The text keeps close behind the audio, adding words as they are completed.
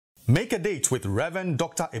Make a date with Reverend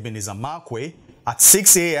Dr. Ebenezer Markwei at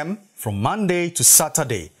 6 a.m. from Monday to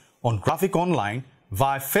Saturday on Graphic Online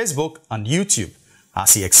via Facebook and YouTube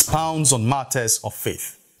as he expounds on matters of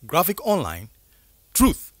faith. Graphic Online,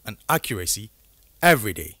 truth and accuracy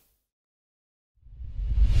every day.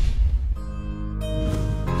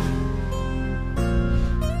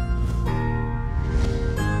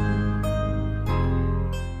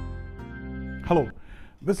 Hello,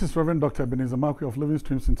 this is Reverend Dr. Ebenezer Markwei of Living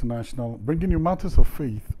Streams International, bringing you matters of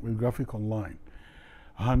faith with Graphic Online.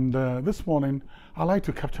 And this morning, I like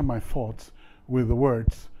to capture my thoughts with the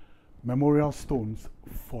words, memorial stones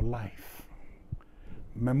for life.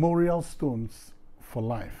 Memorial stones for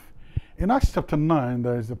life. In Acts chapter 9,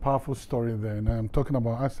 there is a powerful story there, and I'm talking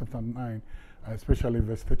about Acts chapter 9, especially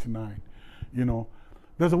verse 39. You know,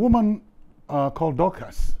 there's a woman called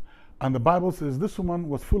Dorcas. And the Bible says this woman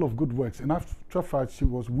was full of good works. And after fact, she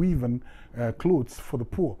was weaving clothes for the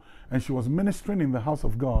poor. And she was ministering in the house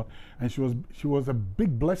of God. And she was a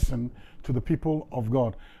big blessing to the people of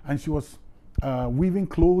God. And she was weaving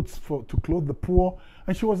clothes to clothe the poor.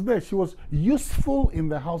 And she was there. She was useful in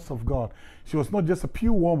the house of God. She was not just a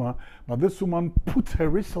pew warmer, but this woman put her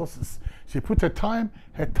resources. She put her time,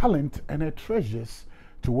 her talent, and her treasures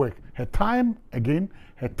to work. Her time, again,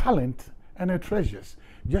 her talent, and her treasures,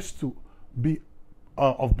 just to be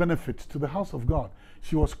of benefit to the house of God.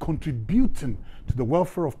 She was contributing to the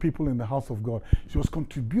welfare of people in the house of God. She was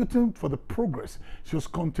contributing for the progress. She was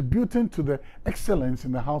contributing to the excellence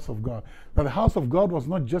in the house of God. That the house of God was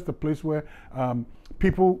not just a place where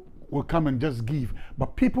people will come and just give,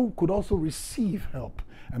 but people could also receive help.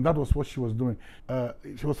 And that was what she was doing.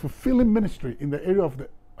 She was fulfilling ministry in the area of the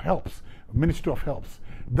helps, ministry of helps.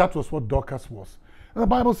 That was what Dorcas was. And the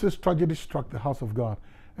Bible says tragedy struck the house of God,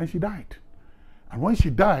 and she died. And when she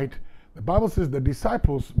died, the Bible says the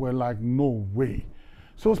disciples were like, no way.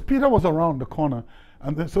 So Peter was around the corner,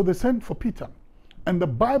 and so they sent for Peter. And the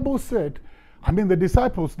Bible said, the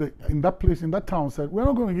disciples in that place, in that town, said, we're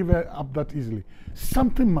not going to give her up that easily.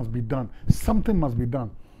 Something must be done. Something must be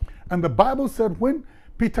done. And the Bible said when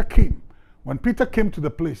Peter came to the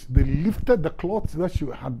place, they lifted the cloths that she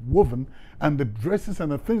had woven and the dresses and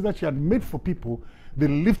the things that she had made for people. They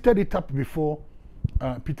lifted it up before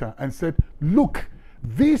Peter and said, look,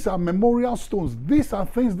 these are memorial stones. These are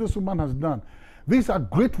things this woman has done. These are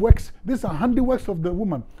great works. These are handiworks of the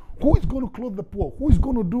woman. Who is going to clothe the poor? Who is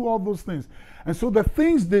going to do all those things? And so the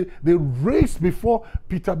things they raised before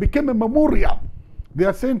Peter became a memorial. They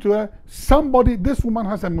are saying to her, this woman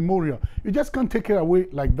has a memorial. You just can't take her away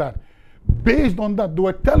like that. Based on that, they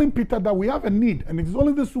were telling Peter that we have a need, and it's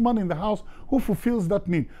only this woman in the house who fulfills that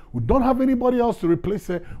need. We don't have anybody else to replace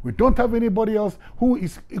her. We don't have anybody else who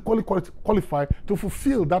is equally qualified to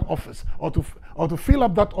fulfill that office, or to fill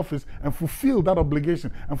up that office and fulfill that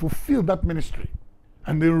obligation and fulfill that ministry.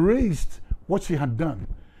 And they raised what she had done.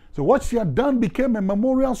 So what she had done became a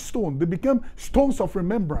memorial stone. They became stones of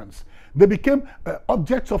remembrance. They became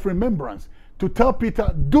objects of remembrance to tell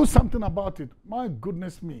Peter, do something about it. My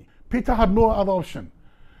goodness me. Peter had no other option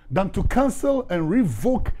than to cancel and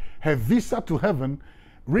revoke her visa to heaven,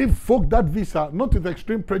 revoke that visa, not with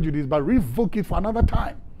extreme prejudice, but revoke it for another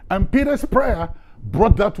time. And Peter's prayer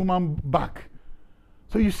brought that woman back.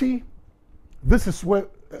 So you see, this is where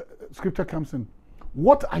scripture comes in.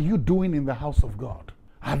 What are you doing in the house of God?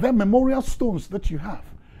 Are there memorial stones that you have?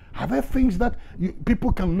 Are there things that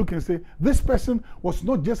people can look and say, this person was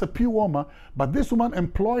not just a pew warmer, but this woman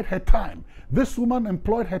employed her time. This woman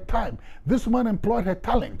employed her time. This woman employed her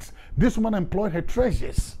talents. This woman employed her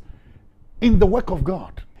treasures in the work of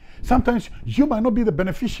God. Sometimes you might not be the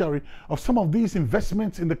beneficiary of some of these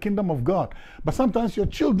investments in the kingdom of God, but sometimes your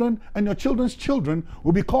children and your children's children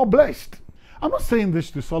will be called blessed. I'm not saying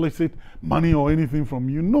this to solicit money or anything from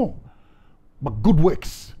you, no. But good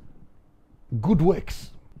works. Good works.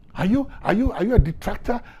 Are you a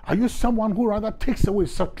detractor? Are you someone who rather takes away,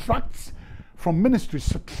 subtracts from ministry,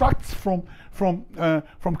 subtracts from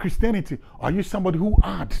Christianity? Are you somebody who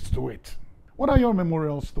adds to it? What are your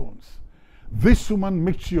memorial stones? This woman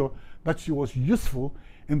made sure that she was useful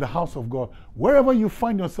in the house of God. Wherever you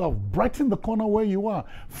find yourself, brighten the corner where you are.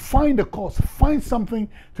 Find a cause. Find something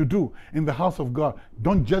to do in the house of God.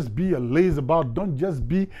 Don't just be a lazabout. Don't just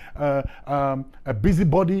be a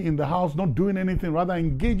busybody in the house, not doing anything. Rather,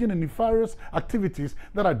 engaging in nefarious activities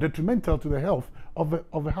that are detrimental to the health of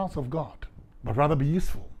the house of God. But rather be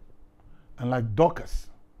useful. And like Dorcas,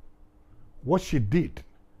 what she did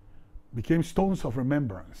became stones of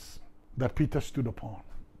remembrance that Peter stood upon.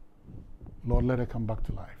 Lord, let her come back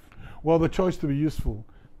to life. Well, the choice to be useful,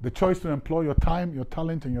 the choice to employ your time, your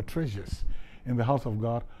talent, and your treasures in the house of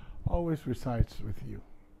God always resides with you.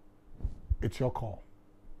 It's your call.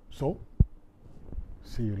 So,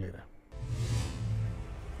 see you later.